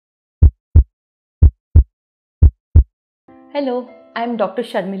Hello, I am Dr.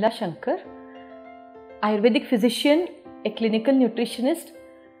 Sharmila Shankar, Ayurvedic physician, a clinical nutritionist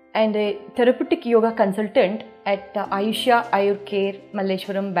and a therapeutic yoga consultant at Ayusha Ayur Care,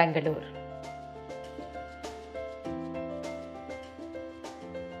 Malleshwaram, Bangalore.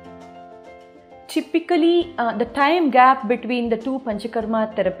 Typically, the time gap between the two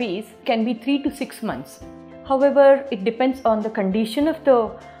Panchakarma therapies can be 3 to 6 months. However, it depends on the condition of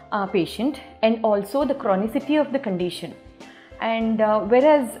the patient and also the chronicity of the condition. And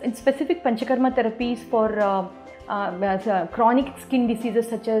whereas in specific Panchakarma therapies for chronic skin diseases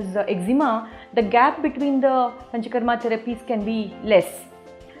such as eczema, the gap between the Panchakarma therapies can be less.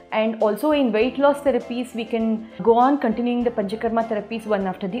 And also in weight loss therapies, we can go on continuing the Panchakarma therapies one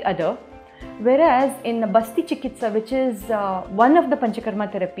after the other. Whereas in basti chikitsa, which is one of the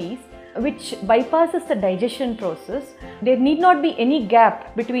Panchakarma therapies, which bypasses the digestion process, there need not be any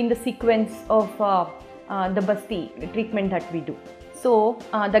gap between the sequence of the basti treatment that we do. So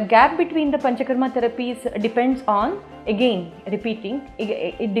the gap between the Panchakarma therapies depends on, again repeating,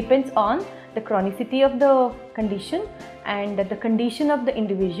 it depends on the chronicity of the condition and the condition of the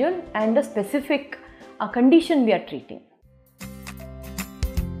individual and the specific condition we are treating.